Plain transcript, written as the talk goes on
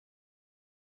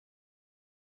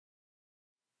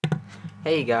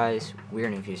Hey guys,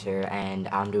 Weird Infuse here, and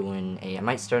I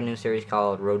might start a new series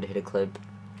called Road to Hit a Clip,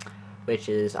 which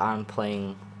is I'm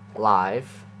playing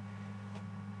live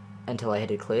until I hit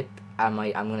a clip. I'm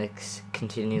gonna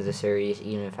continue the series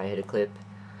even if I hit a clip.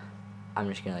 I'm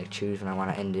just gonna choose when I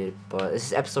want to end it, but this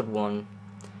is episode 1,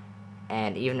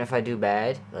 and even if I do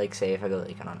bad, say if I go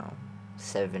I don't know,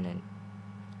 7 and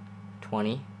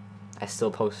 20, I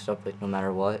still post up no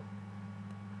matter what.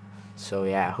 So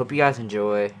yeah, I hope you guys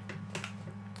enjoy.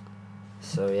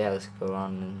 So yeah, let's go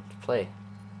on and play.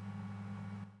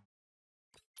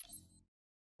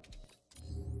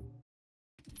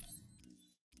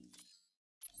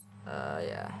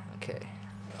 Yeah, okay.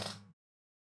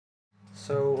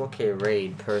 So, okay,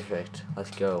 raid, perfect.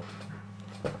 Let's go.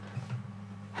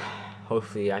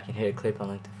 Hopefully I can hit a clip on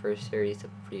the first series.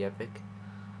 That's pretty epic.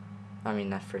 I mean,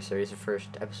 not first series, the first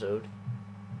episode.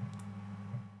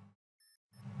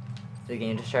 The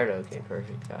game just started. Okay,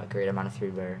 perfect. Great amount of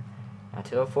 3-bar. Now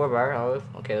 204 bar. Oh,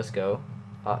 okay, let's go.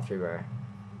 Oh, 3-bar.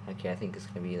 Okay, I think it's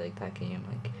gonna be like that game,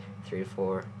 3 to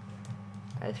 4.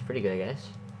 That's pretty good, I guess.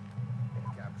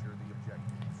 Capture the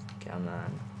objectives. Come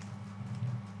on.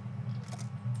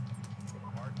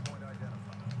 Hardpoint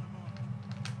identified.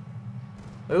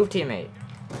 Move, teammate.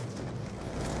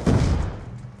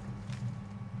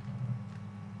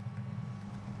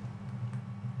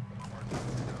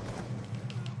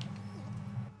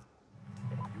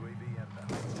 UAV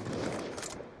inbound.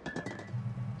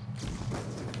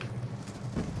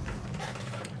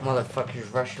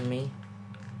 Motherfuckers rushing me.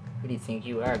 Who do you think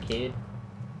you are, kid?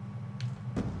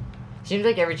 Seems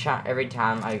like every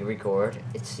time I record,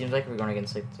 it seems like we're going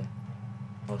against the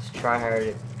most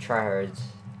tryhards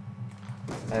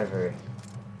ever.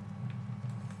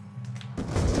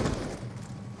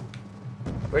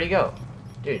 Where'd he go?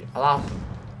 Dude, I lost him.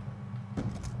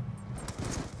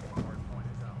 Hardpoint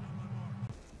is out.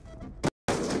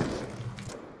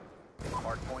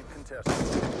 Hardpoint contested.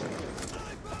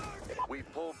 We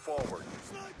pulled forward.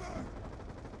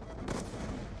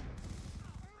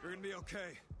 You're gonna be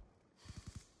okay.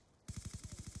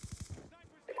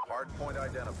 Hardpoint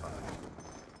identified.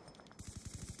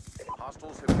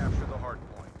 Hostiles have captured the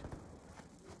hardpoint.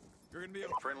 You're gonna be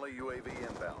okay. Friendly UAV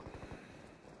inbound.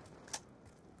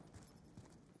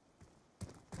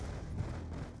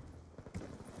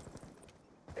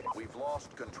 We've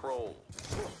lost control.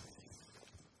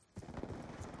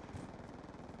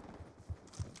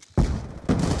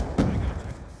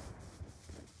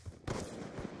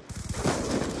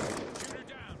 Shooter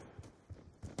down.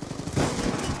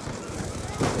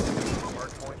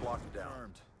 Hardpoint locked down.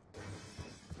 Armed.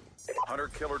 Hunter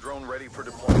killer drone ready for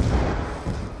deployment.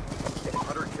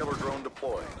 Hunter killer drone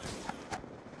deployed.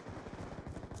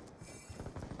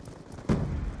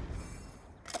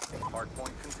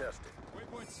 Hardpoint contested.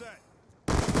 Waypoint set.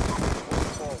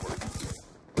 Pull forward.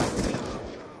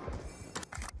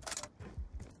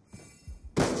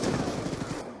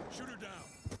 Shooter down.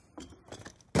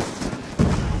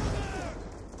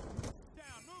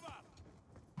 Down. Move up.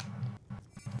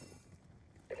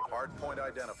 Hardpoint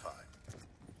identified.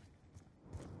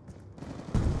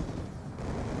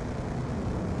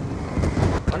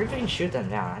 I wonder if you can shoot them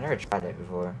down. I never tried that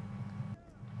before.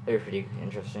 They were pretty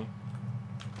interesting.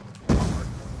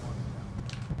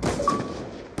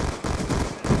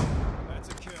 That's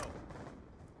a kill.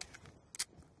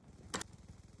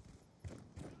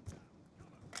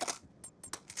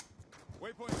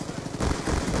 Waypoint set.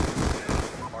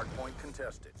 Hardpoint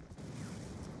contested.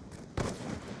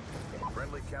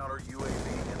 Friendly counter UAV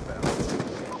inbound.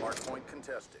 Hardpoint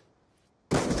contested.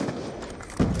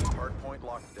 Hardpoint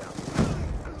locked down.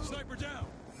 Sniper down.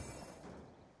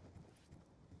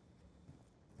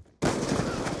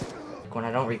 When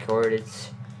I don't record,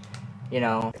 it's,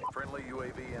 Friendly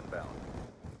UAV inbound.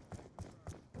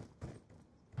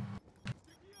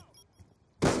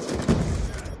 I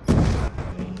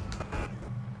mean,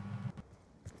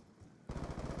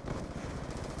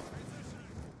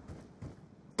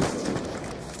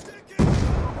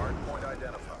 Hardpoint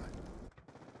identified.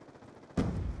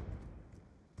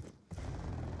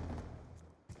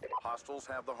 Hostiles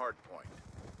have the hardpoint.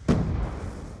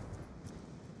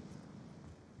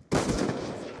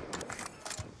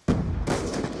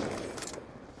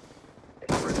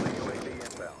 Friendly UAV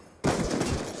inbound.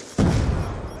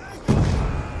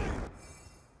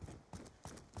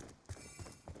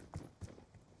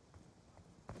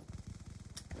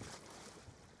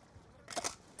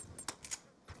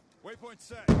 Waypoint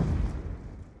set.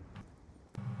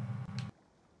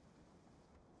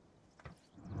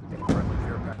 Friendly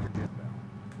care package inbound.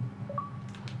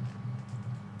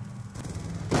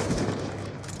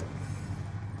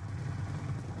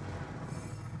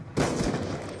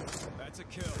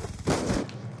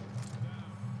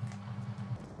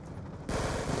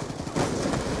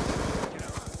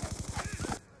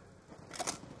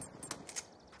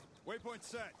 Waypoint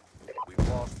set. We've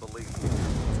lost the lead. Let's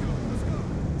go.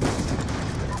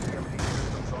 EMP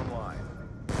systems online.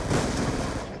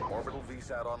 Orbital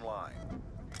VSAT online.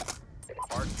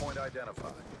 Hardpoint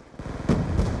identified.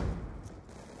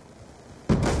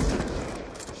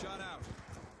 Shot out.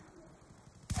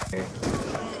 Here.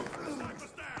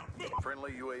 Snipers down. Move.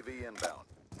 Friendly UAV inbound.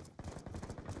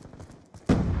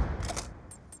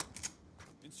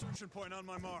 Insertion point on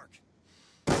my mark.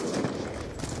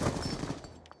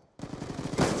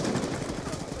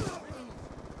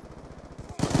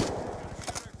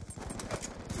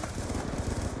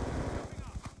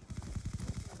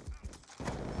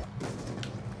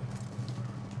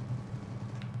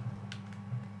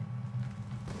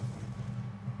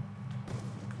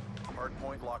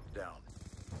 Hardpoint locked down.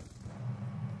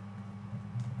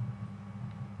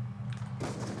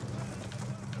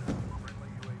 Friendly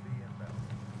UAV inbound.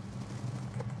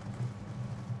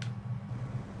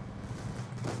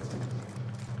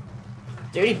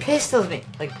 Dude, he pistols me.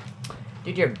 Like,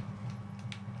 dude, you're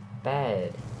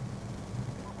bad.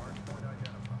 Hardpoint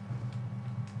identified.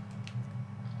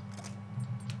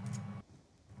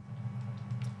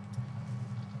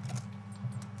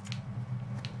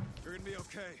 You're gonna be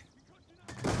okay.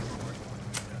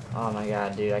 Oh my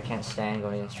god, dude, I can't stand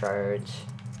going against tryhards.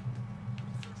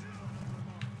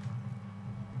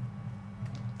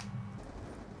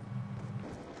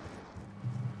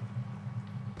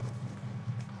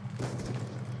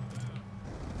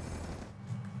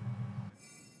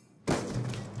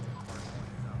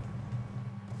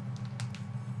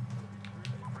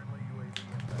 Friendly UAV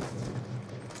inbound.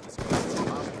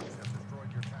 Hostiles have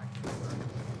destroyed your tactical circuit.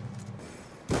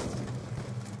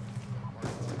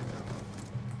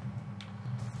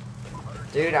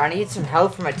 Dude, I need some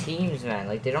help for my teams, man.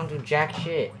 Like, they don't do jack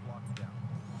shit. Locked down.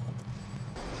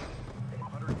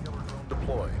 Hunter killer drone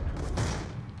deployed.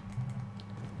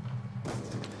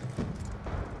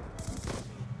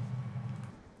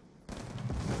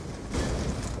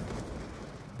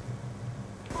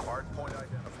 Hardpoint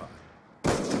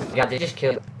identified. Yeah, they just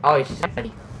killed. Oh, he's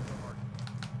somebody.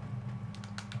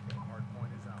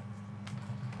 Hardpoint is out.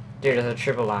 Dude, there's a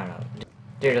triple lineup.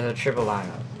 Dude, there's a triple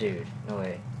lineup. Dude, no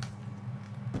way.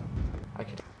 I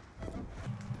could.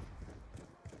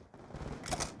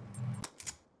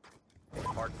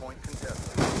 Hardpoint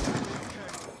contested.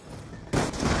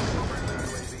 Friendly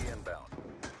UAV inbound.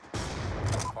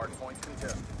 Hardpoint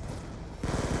contested.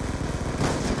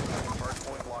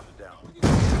 Hardpoint locked down.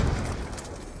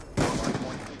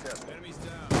 Hardpoint contested. Enemies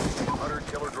down. Hunter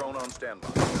killer drone on standby.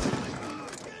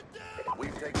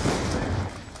 We've taken the lead.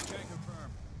 Can confirm.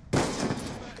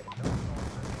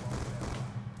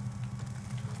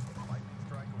 Lightning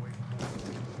strike away from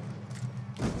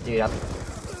Dude,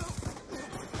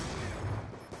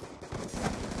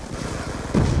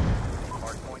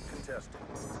 hardpoint contested.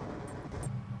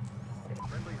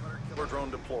 Friendly hunter killer drone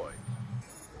deployed.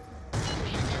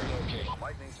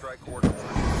 Lightning strike coordinates.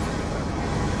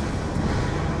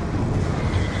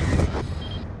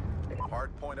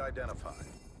 Hardpoint identified.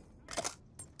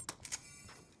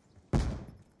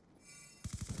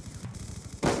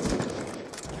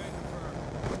 Can confirm.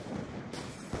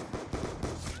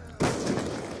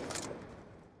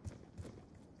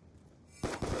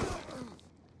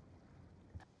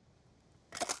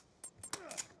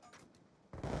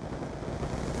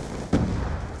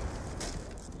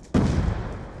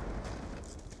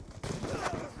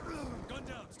 Gun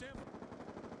down. Stand by.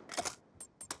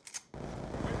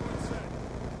 Waypoint set.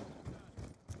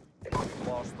 We've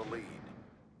lost the lead.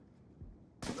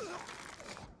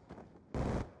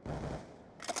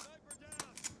 Sniper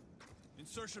down.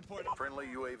 Insertion point. Friendly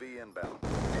UAV inbound.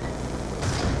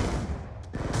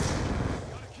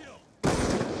 Got a kill.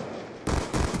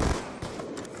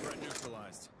 Threat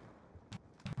neutralized.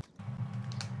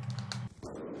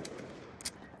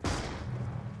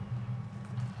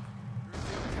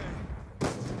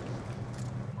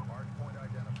 Hardpoint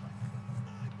identified.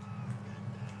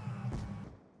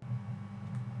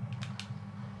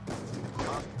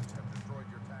 Hostiles have destroyed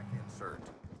your TAC insert.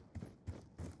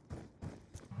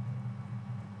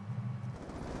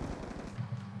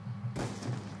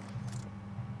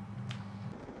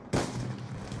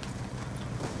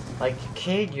 like,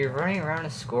 kid, you're running around a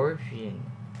scorpion.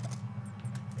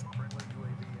 Friendly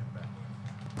UAV inbound.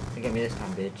 Look at me this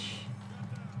time, bitch.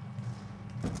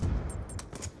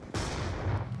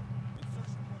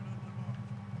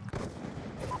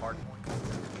 Hardpoint.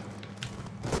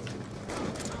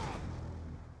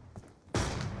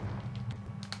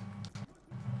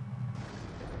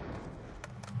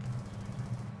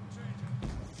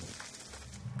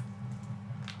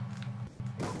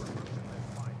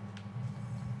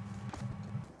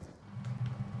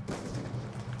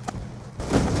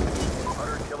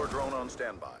 drone on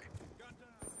standby.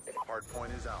 Hard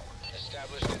point is ours.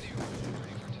 Established in the open.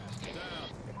 Ready for tasking. Down.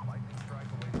 Lightning strike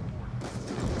awaiting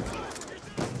orders.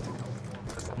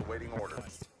 Missile awaiting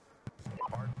orders.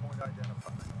 Hard point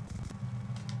identified.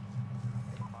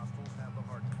 Hostiles have the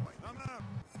hard point. I'm out.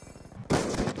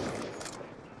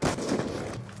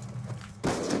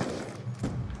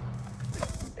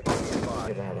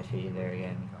 Could have had a feed there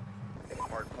again.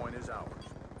 Hard point is ours.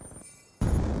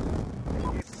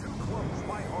 It's too close.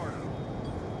 Fight harder.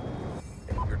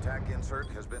 Your TAC insert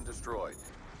has been destroyed.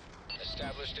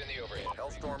 Established in the overhead.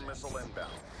 Hellstorm missile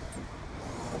inbound.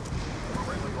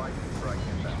 Friendly lightning strike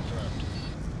inbound.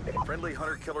 Confirmed. Friendly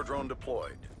hunter-killer drone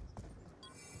deployed.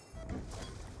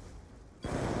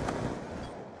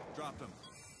 Dropped him.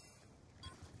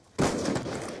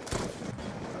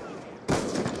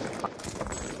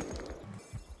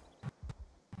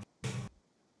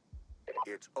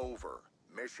 It's over.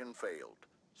 Mission failed.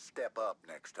 Step up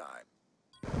next time.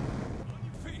 On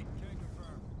your feet. Can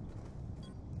confirm.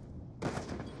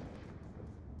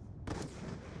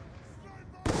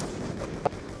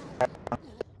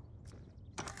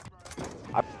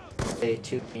 Say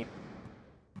 2 team.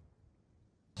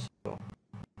 So,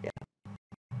 yeah.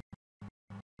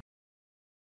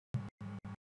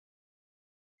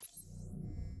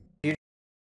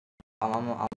 I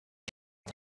don't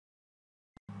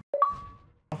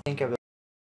think I've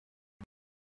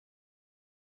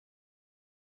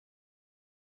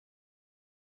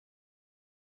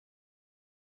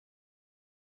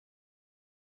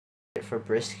it for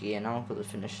Brisky, and I don't put to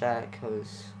finish that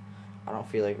because I don't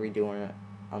feel like redoing it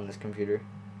on this computer.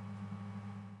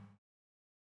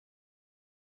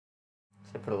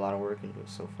 I put a lot of work into it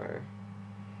so far.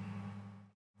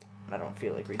 I don't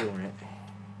feel like redoing it.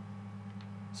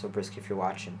 So Brisky, if you're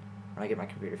watching, when I get my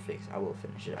computer fixed, I will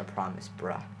finish it. I promise,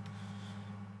 bruh.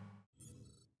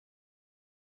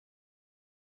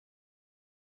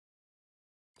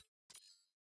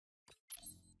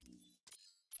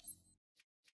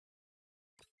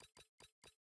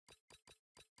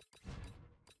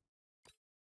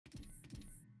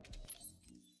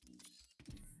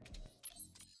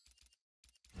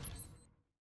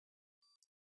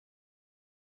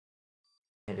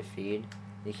 Hit a feed.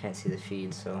 You can't see the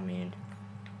feed, so I mean,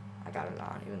 I got it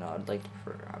on. Even though I'd like to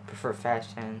I prefer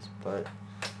fast hands, but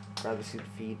I'd rather see the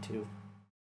feed too.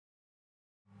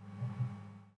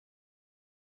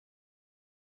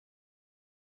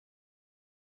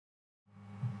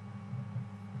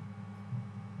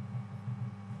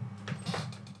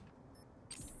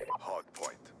 Hard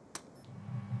point.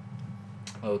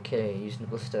 Okay, using the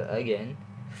ballista again,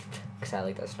 cause I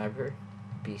like that sniper,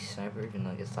 beast sniper. Even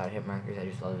though it gets a lot of hit markers, I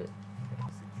just love it.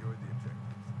 Secure the objectives.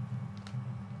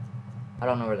 I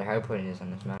don't know where the hard point is on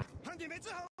this map.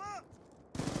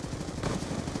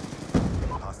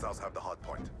 Hostiles have the hard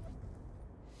point.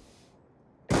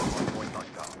 Hard point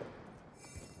knocked down.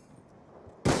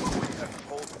 We have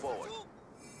pulled forward.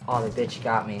 Oh, the bitch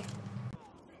got me.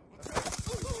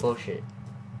 Bullshit.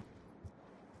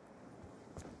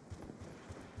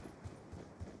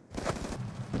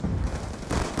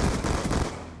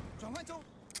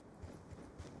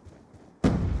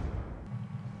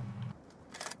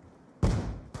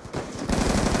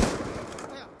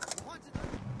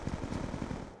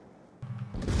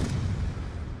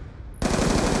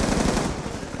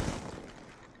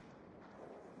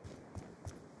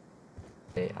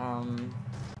 Okay,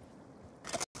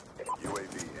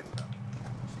 UAV inbound.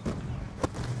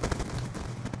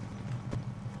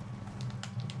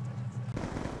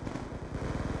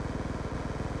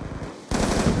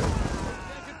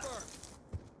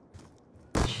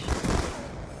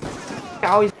 I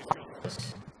always.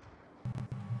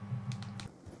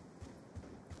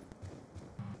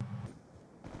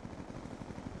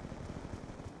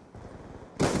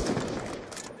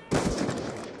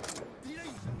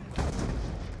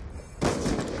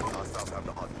 Hostiles have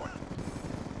the hard point.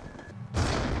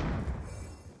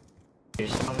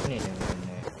 There's so many of them in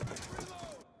there.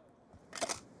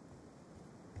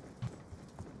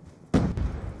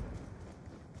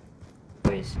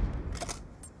 Boys.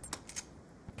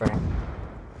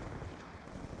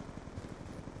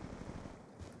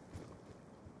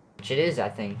 Which it is, I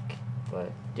think.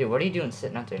 But, dude, what are you doing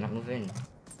sitting out there, not moving?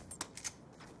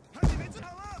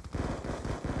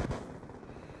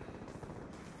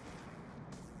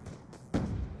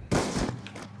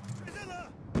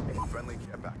 Friendly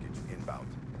care package inbound.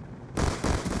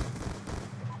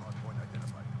 Hard point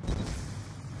identified.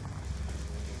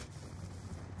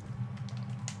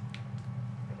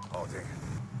 Oh, dang.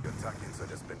 Your TAC insert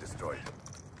has been destroyed.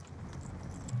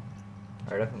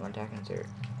 Alright, up in my attack insert.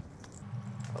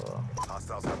 Oh well.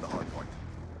 Hostiles have the hard point.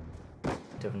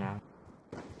 active now.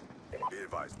 Be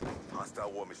advised.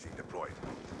 Hostile war machine deployed.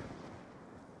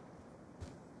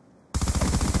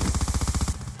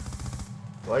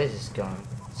 What is this gun?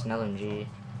 It's an LMG.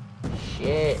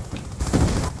 Shit.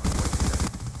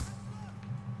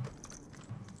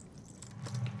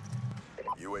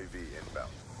 UAV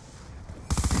inbound.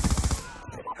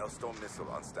 Hellstorm missile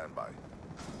on standby.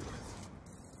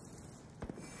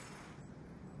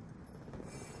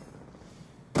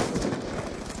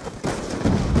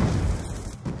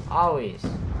 Always.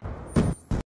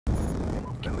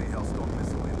 Friendly Hellstorm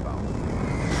missile inbound.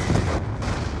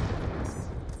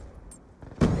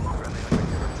 Friendly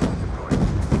hunter-killer drone deployed.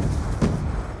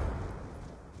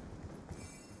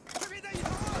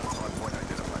 Hardpoint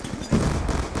identified.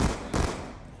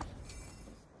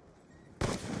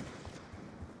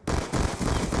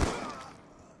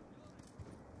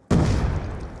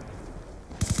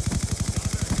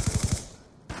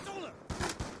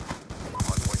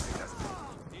 Hardpoint contested.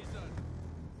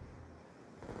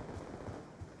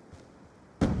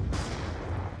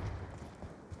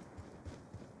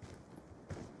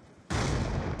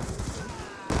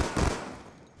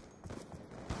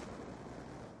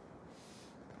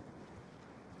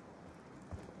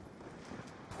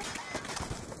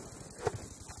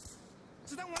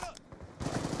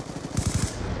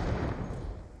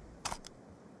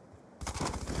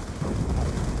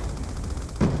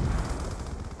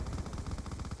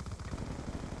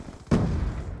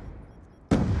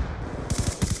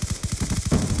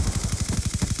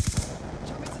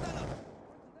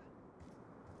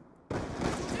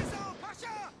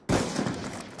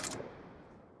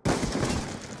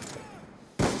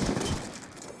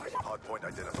 Hardpoint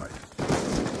identified.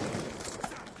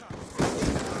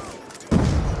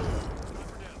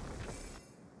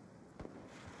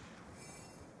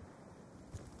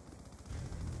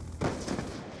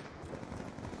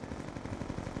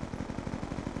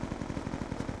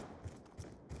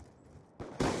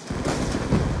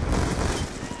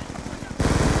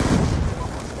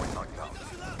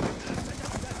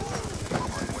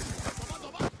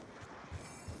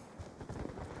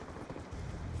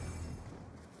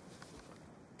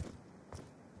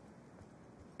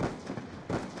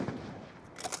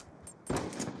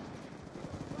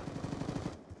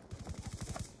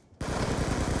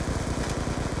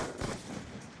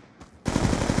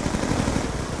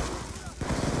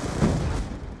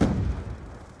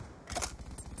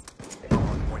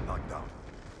 Hardpoint knocked down.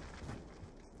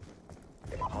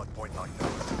 Hardpoint contested. Hardpoint knocked down. Hardpoint knocked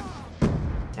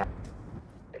down.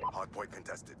 Hardpoint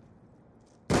contested.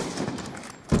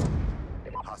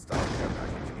 Hostile care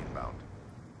package inbound.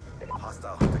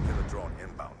 Hostile hunter-killer drone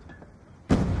inbound.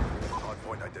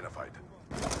 Hardpoint identified.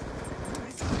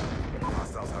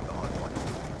 Hostiles have the hardpoint.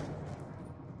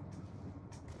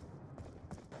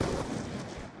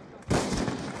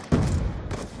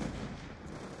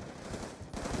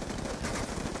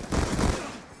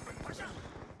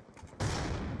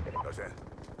 Roger.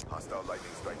 Hostile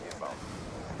lightning strike inbound.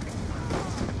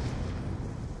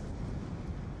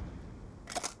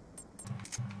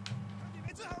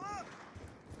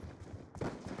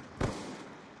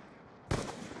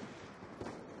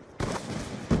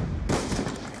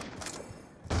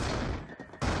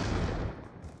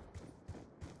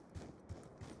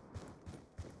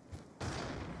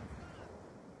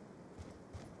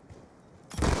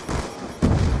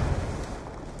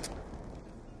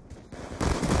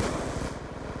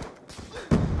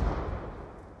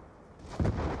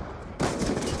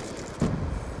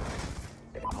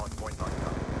 Hardpoint knocked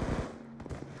down.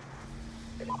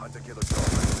 Hunter-killer drone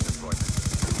ready for deployment.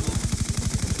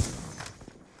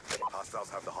 Hostiles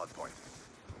have the hardpoint.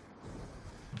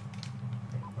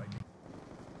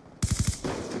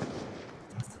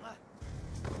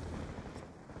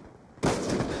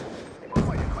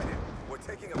 Fight it. We're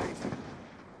taking a beating.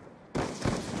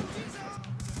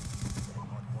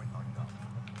 Hardpoint knocked down.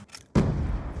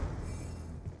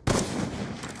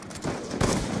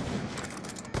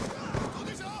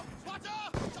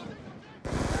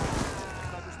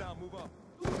 Sniper's down, move up.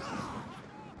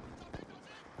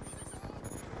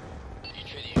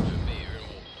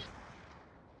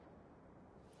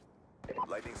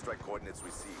 Lightning strike coordinates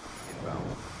received. Inbound.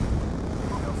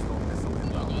 Hellstorm missile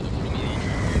inbound.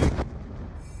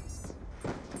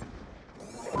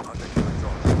 Hunter-killer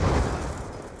drone.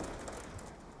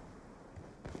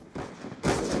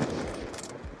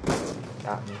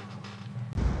 Got me.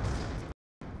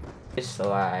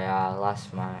 So I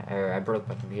lost my, or I broke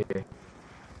my computer.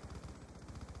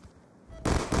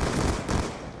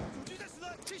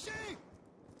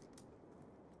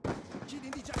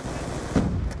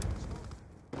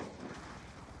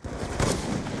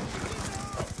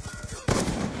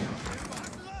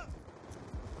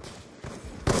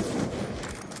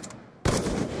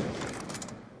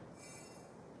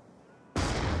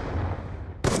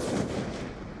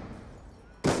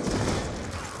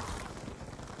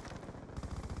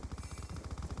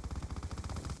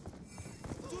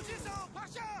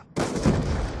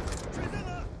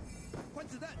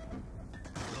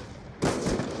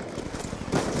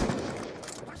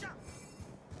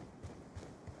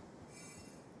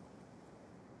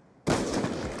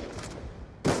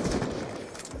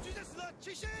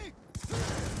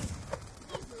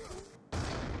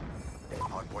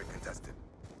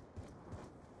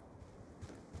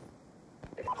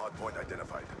 Hardpoint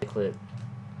identified. Clip.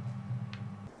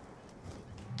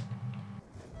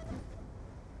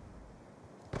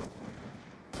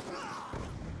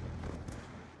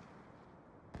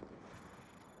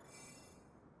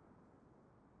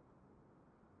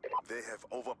 They have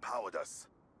overpowered us.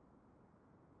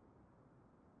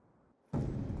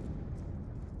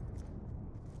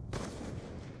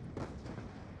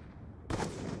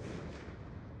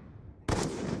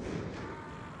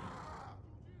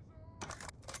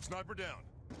 Sniper down.